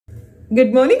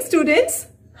Good morning, students.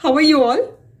 How are you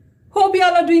all? Hope you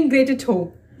all are doing great at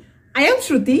home. I am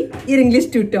Shruti, your English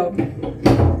tutor.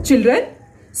 Children,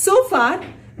 so far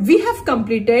we have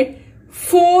completed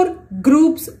 4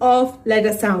 groups of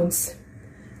letter sounds.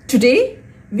 Today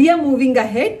we are moving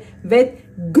ahead with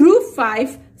group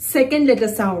 5 second letter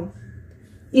sound.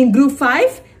 In group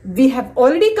 5 we have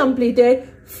already completed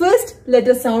first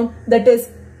letter sound, that is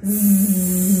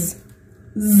Z.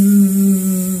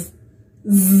 Z.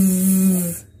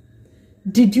 Z.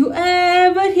 Did you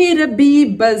ever hear a bee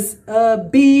buzz, a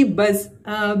bee buzz,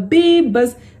 a bee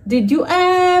buzz? Did you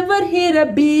ever hear a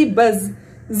bee buzz?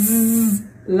 Zzz.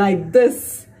 Like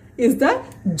this is the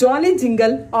jolly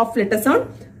jingle of letter sound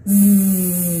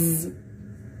Zzz.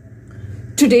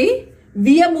 Today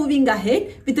we are moving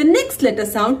ahead with the next letter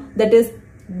sound, that is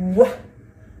W.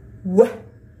 W.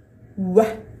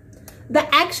 W.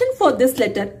 The action for this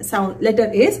letter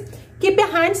is keep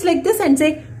your hands like this and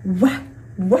say W.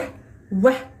 W.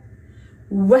 W.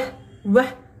 W. W.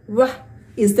 W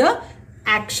is the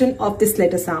action of this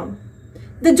letter sound.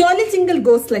 The jolly jingle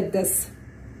goes like this.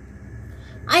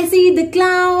 I see the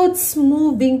clouds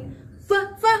moving. W.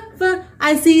 W. W.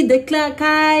 I see the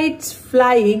kites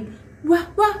flying. W.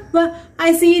 W. W.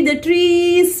 I see the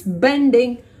trees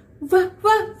bending. W.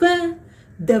 W. W.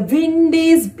 The wind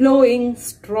is blowing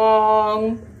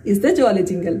strong is the jolly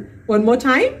jingle. One more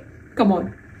time. Come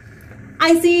on.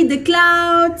 I see the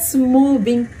clouds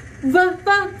moving. W. W.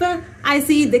 W. I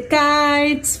see the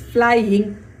kites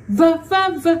flying. W.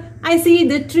 W. W. I see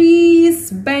the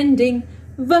trees bending.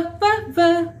 W. W.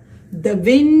 W. The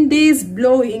wind is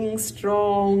blowing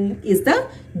strong is the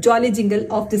jolly jingle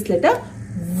of this letter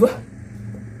W.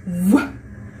 W.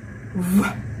 W.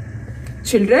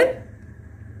 Children,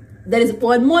 there is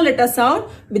one more letter sound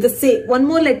with the same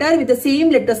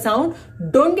letter sound.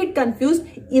 Don't get confused.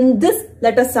 In this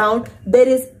letter sound, there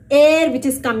is air which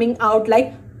is coming out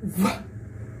like V.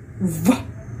 V.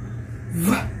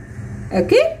 V.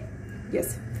 Okay?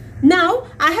 Yes. Now,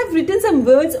 I have written some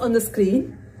words on the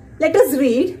screen. Let us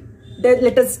read. Then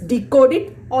let us decode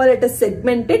it or let us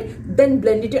segment it. Then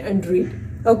blend it and read.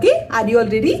 Okay? Are you all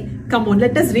ready? Come on,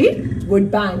 let us read word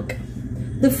bank.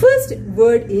 The first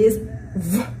word is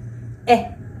V.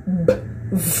 Ebb.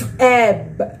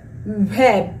 Ebb.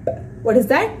 Web. What is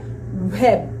that?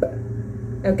 Web.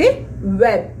 Okay?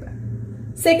 Web.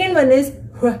 Second one is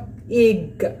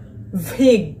Wig.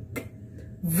 Wig.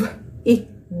 Wig.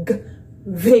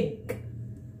 Wig.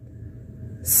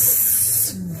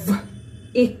 Sw.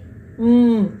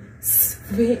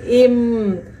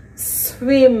 Swim.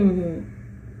 Swim.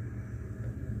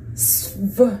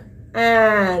 Swan.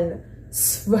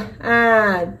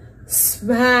 Swan.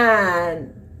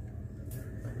 Swan.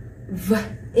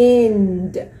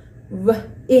 Wind.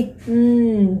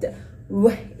 Wind.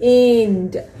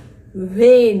 Wind.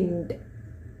 Wind.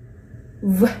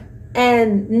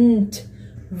 Went.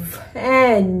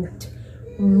 Went.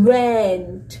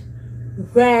 Went.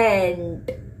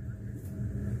 Went.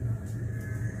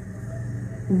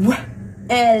 Well.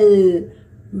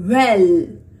 Well.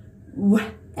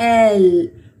 Well.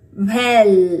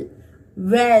 Well.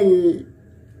 Well.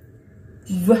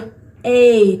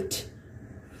 Wait.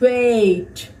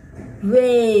 Wait.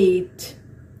 Wait.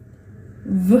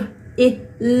 Will.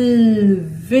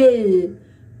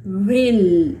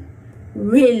 Will.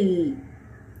 Will.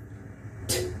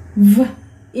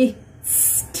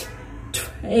 Twist.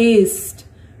 Twist.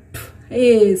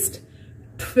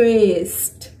 Twist.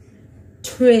 Twist.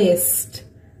 Twist.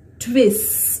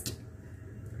 Twist.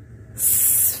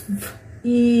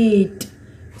 Sweet.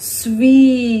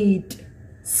 Sweet.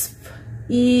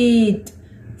 Sweet.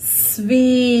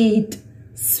 Sweet.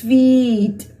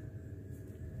 Sweet.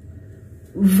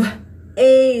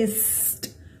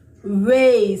 Waste.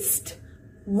 Waste.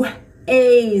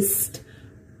 Waste.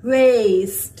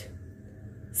 Waste.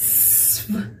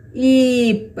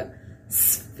 Sweep.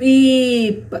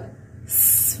 Sweep.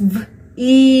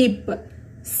 Sweep.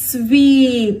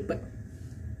 Sweep.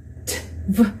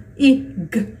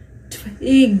 Twig.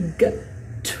 Twig.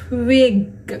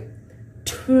 Twig.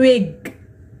 Twig.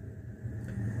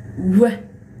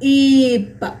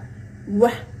 Weep.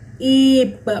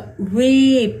 Weep. Weep.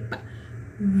 Weep.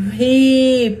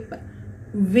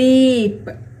 Weep.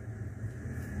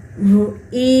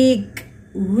 Week.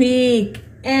 Week.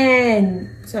 And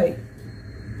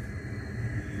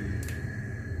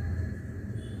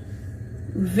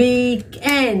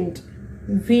weekend.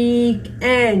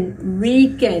 Weekend.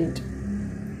 Weekend.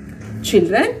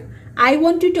 Children, I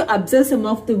want you to observe some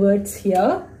of the words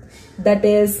here. That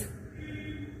is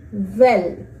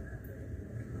well,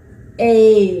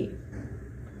 a,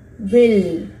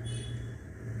 will,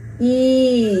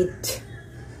 eat,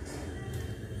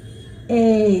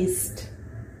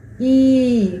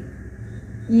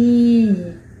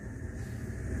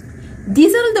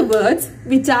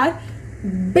 which are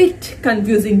bit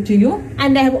confusing to you,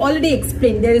 and I have already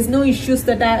explained. There is no issue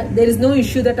that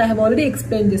I have already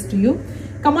explained this to you.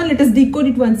 Come on, let us decode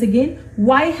it once again.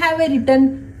 Why have I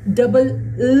written double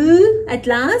L at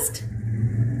last?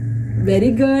 Very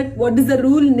good. What is the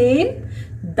rule name?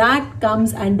 That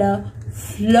comes under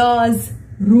Flor's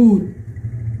rule.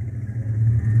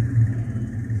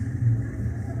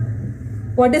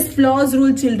 What is Flor's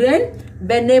rule, children?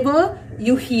 Whenever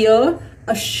you hear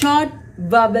a short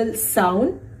vowel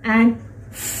sound and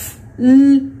f,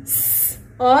 l, s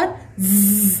or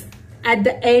z at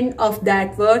the end of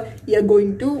that word, you are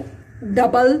going to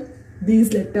double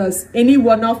these letters. Any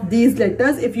one of these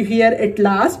letters, if you hear it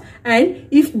last, and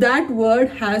if that word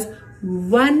has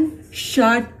one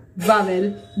short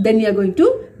vowel, then you are going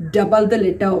to double the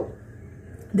letter.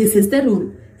 This is the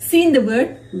rule. See in the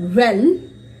word well,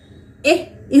 eh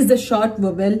is the short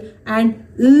vowel and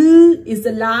l is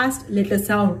the last letter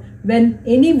sound. When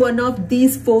any one of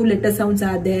these 4 letter sounds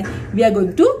are there, we are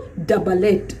going to double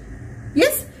it.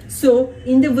 Yes. So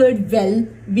in the word well,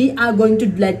 we are going to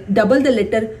double the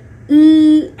letter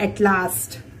l at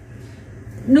last.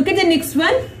 Look at the next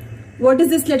one. What is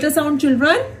this letter sound,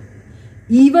 children?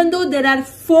 Even though there are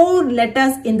 4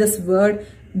 letters in this word,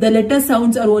 the letter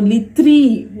sounds are only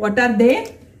 3. What are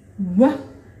they? W,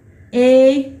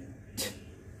 A, T.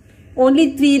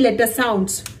 Only 3 letter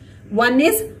sounds. One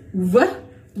is V,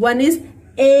 one is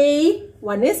A,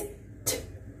 one is T.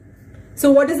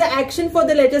 So what is the action for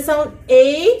the letter sound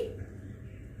A?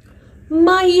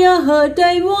 My ear hurt,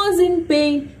 I was in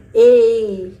pain.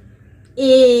 A.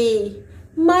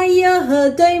 My ear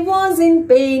hurt, I was in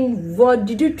pain. What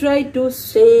did you try to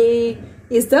say?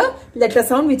 Is the letter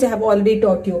sound which I have already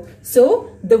taught you. So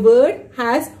the word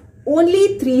has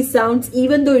only 3 sounds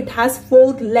even though it has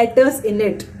 4 letters in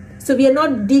it. So we are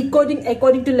not decoding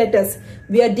according to letters.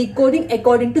 We are decoding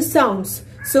according to sounds.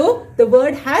 So the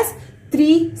word has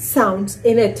 3 sounds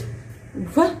in it.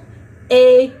 V,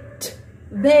 A, T,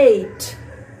 wait.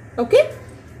 Okay?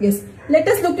 Yes. Let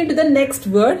us look into the next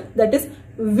word, that is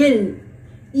will.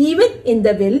 Even in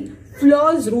the will,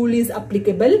 Flor's rule is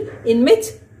applicable, in which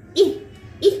I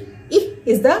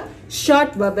is the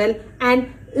short vowel and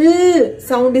L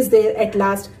sound is there at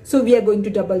last. So we are going to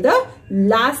double the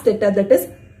last letter, that is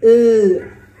L.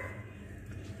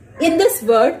 In this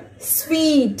word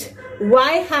sweet,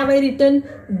 why have I written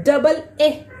double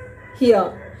A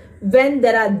here? When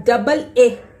there are double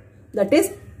A, that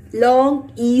is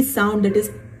long E sound, that is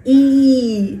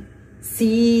E.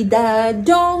 See the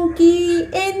donkey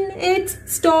in its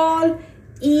stall.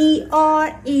 E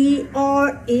or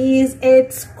is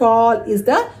its call, is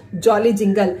the jolly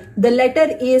jingle. The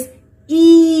letter is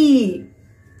E.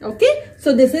 Okay.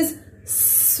 So this is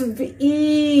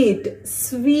sweet.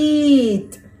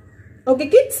 Sweet. Okay,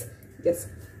 kids? Yes.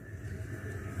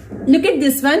 Look at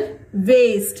this one.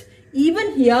 Waste.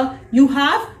 Even here you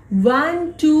have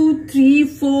 1, 2, 3,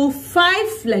 4,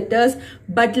 5 letters,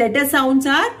 but letter sounds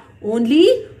are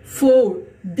only 4.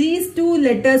 These 2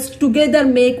 letters together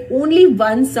make only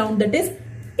one sound, that is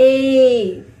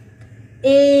A.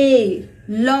 A.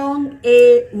 Long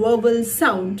A vowel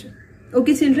sound.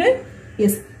 Okay, children?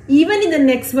 Yes. Even in the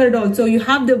next word also you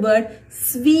have the word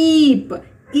sweep.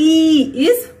 E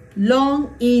is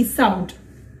long E sound.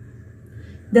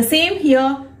 The same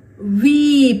here,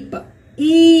 weep.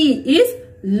 E is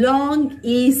long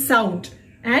E sound,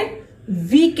 and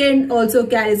weekend also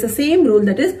carries the same rule,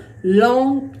 that is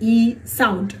long E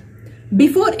sound.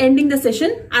 Before ending the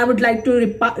session, I would like to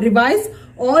revise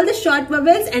all the short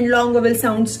vowels and long vowel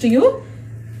sounds to you.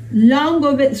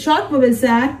 Short vowels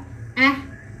are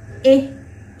A,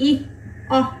 E,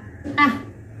 O,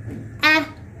 A,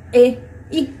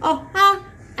 E, O,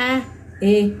 A,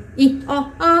 E,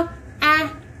 O,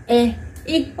 A,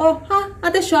 E, O,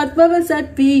 are the short vowels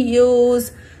that we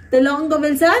use. The long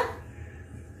vowels are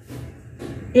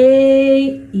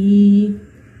A, E,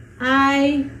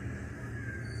 I,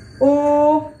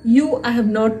 O, U. I have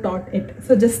not taught it,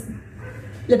 so just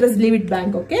let us leave it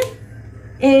blank. Okay.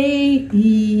 A,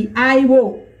 E, I,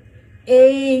 O.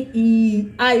 A,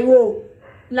 E, I, O.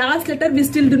 Last letter we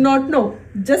still do not know.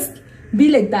 Just be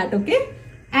like that. Okay.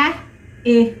 A,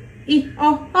 E,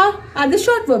 O, are the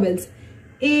short vowels.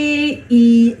 A,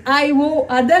 E, I, O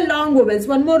are the long vowels.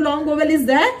 One more long vowel is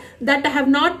there that I have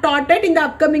not taught it. In the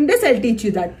upcoming days I'll teach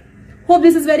you that. Hope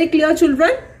this is very clear,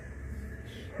 children.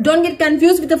 Don't get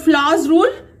confused with the Flor's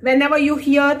rule. Whenever you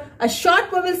hear a short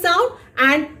vowel sound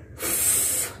and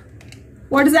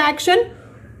what is the action?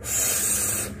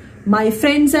 My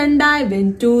friends and I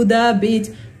went to the beach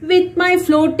with my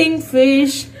floating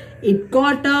fish. It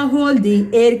got a hole, the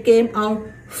air came out.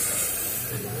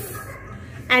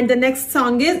 And the next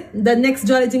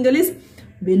jolly jingle is,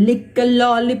 we lick a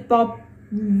lollipop,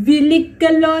 we lick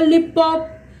a lollipop,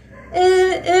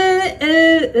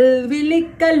 we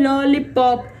lick a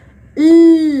lollipop.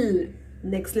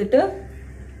 Next letter.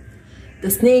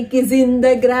 The snake is in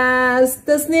the grass,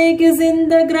 the snake is in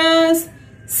the grass.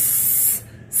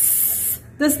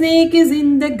 The snake is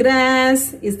in the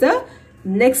grass is the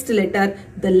next letter.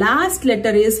 The last letter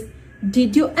is,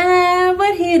 did you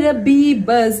ever hear a bee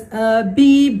buzz, a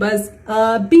bee buzz,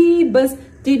 a bee buzz?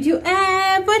 Did you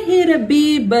ever hear a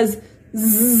bee buzz?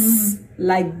 Zzz,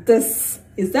 like this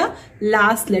is the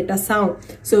last letter sound.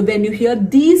 So when you hear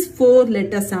these 4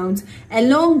 letter sounds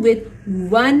along with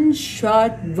one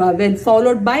short vowel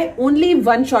followed by only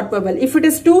one short vowel. If it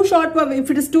is two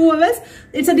vowels,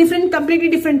 it's a completely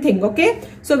different thing. Okay.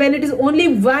 So when it is only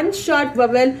one short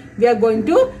vowel, we are going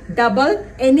to double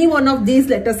any one of these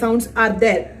letter sounds are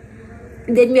there.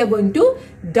 Then we are going to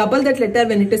double that letter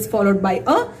when it is followed by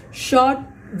a short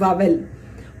vowel.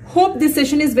 Hope this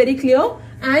session is very clear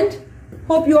and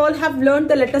hope you all have learned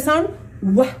the letter sound.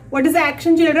 Wah. What is the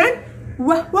action, children?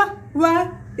 Wah, wah,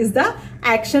 wah is the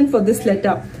action for this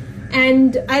letter.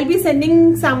 And I'll be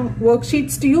sending some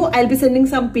worksheets to you. I'll be sending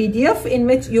some PDF in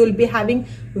which you will be having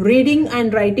reading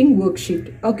and writing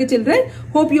worksheet. Okay, children.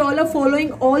 Hope you all are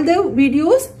following all the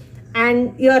videos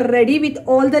and you are ready with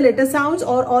all the letter sounds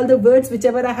or all the words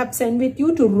whichever I have sent with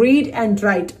you to read and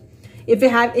write. If you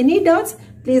have any doubts,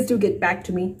 please do get back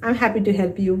to me. I'm happy to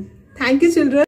help you. Thank you, children.